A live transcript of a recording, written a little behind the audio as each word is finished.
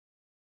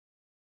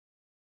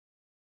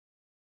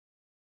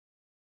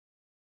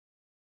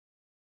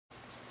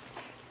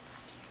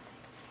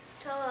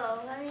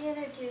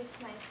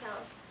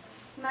myself.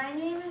 My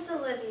name is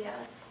Olivia.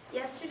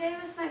 Yesterday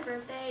was my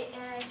birthday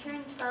and I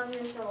turned 12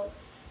 years old,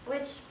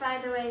 which by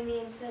the way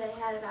means that I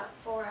had about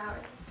 4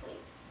 hours of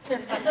sleep.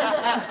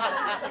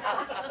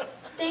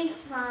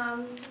 Thanks,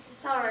 Mom.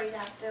 Sorry,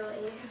 Dr.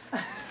 Lee.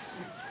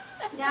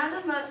 Now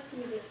to most of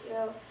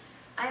you,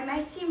 I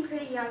might seem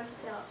pretty young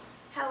still.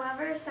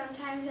 However,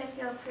 sometimes I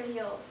feel pretty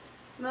old,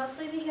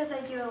 mostly because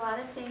I do a lot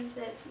of things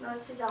that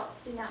most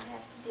adults do not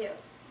have to do,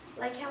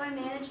 like how I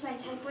manage my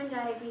type 1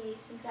 diabetes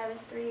since I was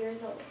 3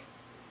 years old.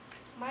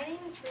 My name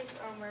is Reece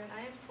Olivia Ohmer and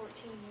I am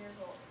 14 years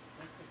old.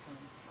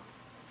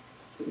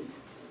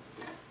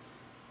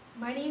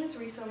 My name is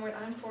Reece Olivia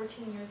and I'm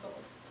 14 years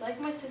old.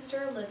 Like my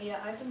sister Olivia,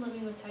 I've been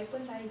living with type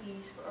 1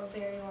 diabetes for a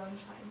very long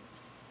time.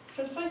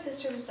 Since my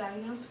sister was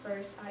diagnosed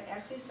first, I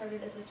actually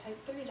started as a type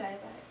 3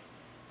 diabetic,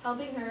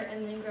 helping her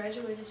and then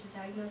graduated to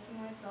diagnosing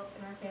myself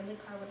in our family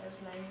car when I was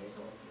 9 years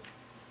old.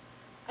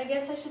 I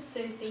guess I should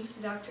say thanks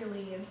to Dr.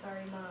 Lee and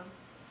sorry, Mom.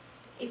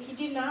 If you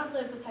do not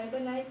live with type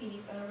 1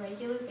 diabetes on a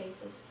regular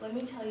basis, let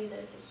me tell you that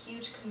it's a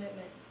huge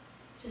commitment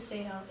to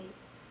stay healthy.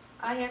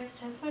 I have to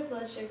test my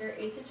blood sugar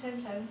 8 to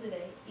 10 times a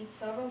day, eat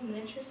several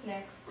miniature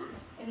snacks,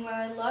 and while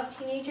I love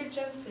teenager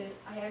junk food,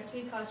 I have to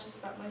be cautious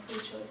about my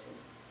food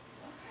choices.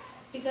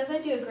 Because I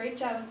do a great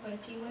job with my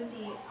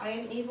T1D, I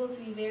am able to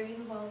be very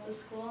involved with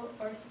school,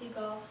 varsity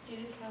golf,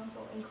 student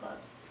council, and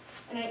clubs,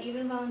 and I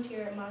even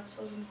volunteer at Mott's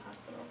Children's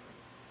Hospital.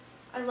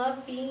 I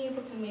love being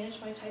able to manage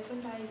my type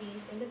 1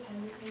 diabetes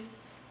independently.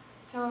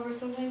 However,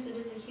 sometimes it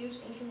is a huge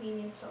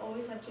inconvenience to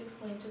always have to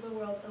explain to the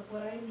world of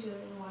what I am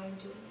doing and why I'm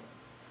doing it.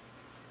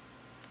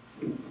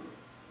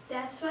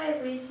 That's why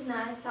Reese and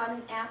I thought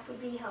an app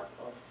would be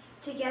helpful.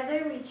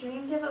 Together, we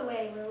dreamed of a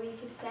way where we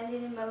could send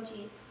an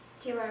emoji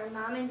to our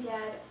mom and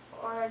dad,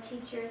 or our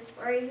teachers,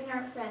 or even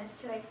our friends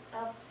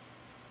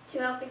to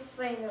help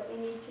explain what we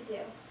need to do.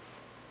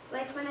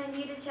 Like when I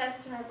need to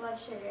test my blood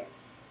sugar,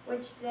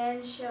 which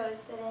then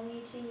shows that I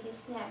need to eat a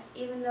snack,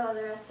 even though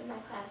the rest of my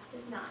class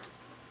does not.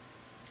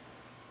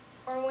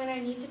 Or when I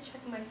need to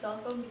check my cell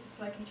phone because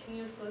my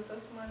continuous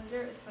glucose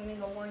monitor is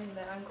sending a warning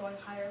that I'm going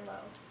high or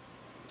low.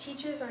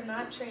 Teachers are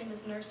not trained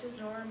as nurses,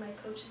 nor are my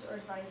coaches or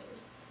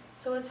advisors,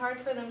 so it's hard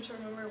for them to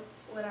remember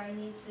what I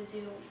need to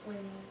do when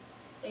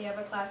they have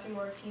a classroom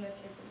or a team of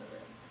kids in the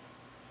room.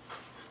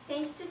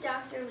 Thanks to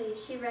Dr. Lee,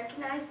 she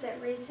recognized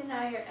that Reese and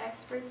I are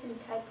experts in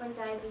type 1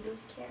 diabetes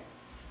care.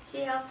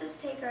 She helped us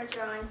take our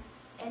drawings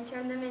and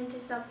turn them into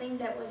something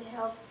that would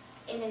help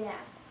in an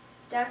app.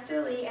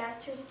 Dr. Lee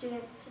asked her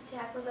students to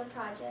tackle the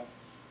project,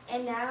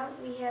 and now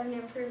we have an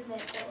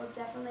improvement that will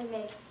definitely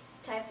make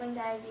type 1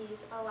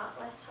 diabetes a lot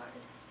less hard.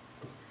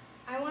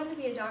 I want to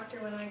be a doctor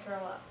when I grow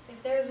up.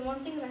 If there is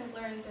one thing that I've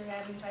learned through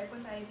having type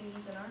 1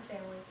 diabetes in our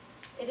family,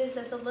 it is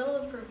that the little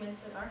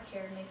improvements in our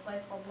care make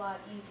life a lot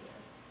easier.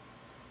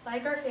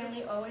 Like our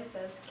family always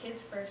says,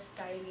 kids first,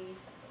 diabetes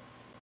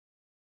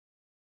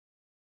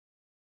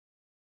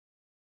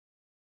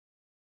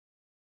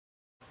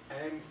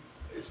second. And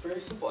it's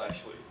very simple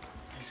actually.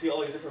 You see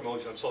all these different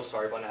emojis. I'm so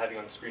sorry about not having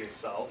on the screen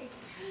itself.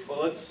 But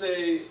let's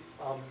say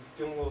I'm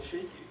feeling a little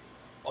shaky.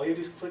 All you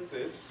do is click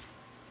this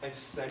and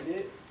send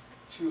it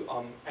to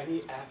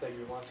any app that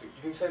you want to.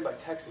 You can send it by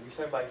text, you can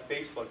send it by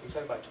Facebook, you can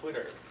send it by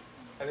Twitter.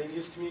 And then you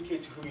just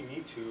communicate to who you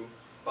need to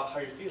about how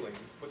you're feeling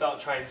without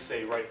trying to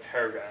say write a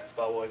paragraph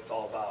about what it's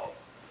all about.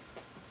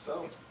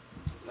 So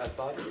that's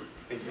about it.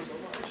 Thank you so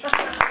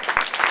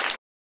much.